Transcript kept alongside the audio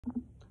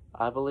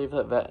I believe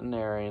that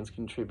veterinarians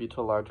contribute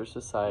to a larger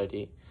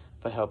society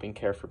by helping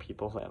care for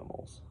people's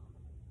animals.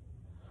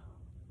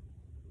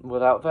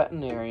 Without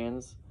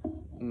veterinarians,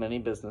 many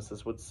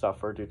businesses would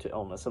suffer due to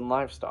illness in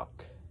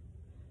livestock.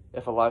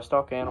 If a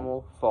livestock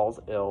animal falls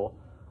ill,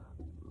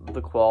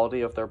 the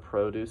quality of their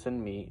produce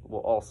and meat will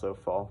also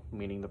fall,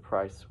 meaning the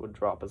price would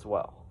drop as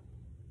well.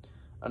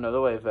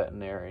 Another way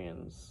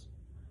veterinarians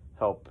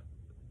help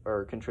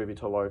or contribute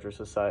to a larger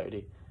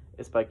society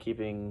is by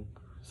keeping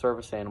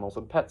service animals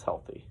and pets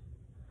healthy.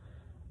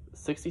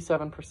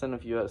 67%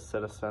 of U.S.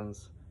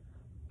 citizens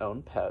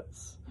own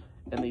pets,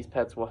 and these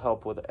pets will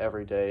help with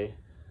everyday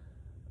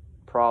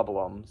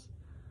problems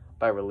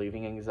by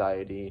relieving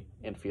anxiety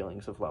and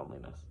feelings of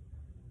loneliness.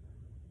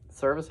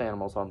 Service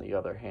animals, on the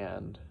other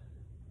hand,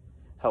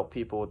 help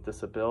people with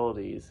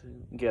disabilities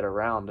get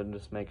around and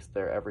just makes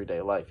their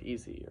everyday life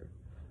easier.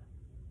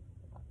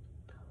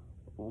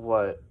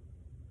 What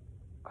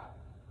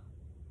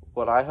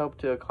I hope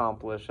to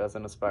accomplish as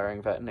an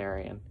aspiring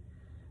veterinarian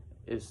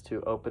is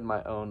to open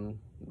my own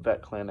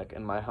vet clinic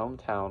in my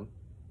hometown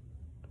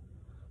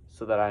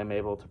so that I am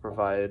able to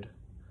provide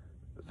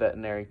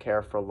veterinary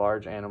care for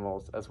large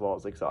animals as well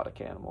as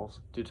exotic animals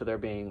due to there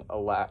being a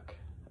lack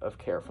of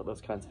care for those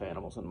kinds of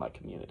animals in my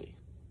community.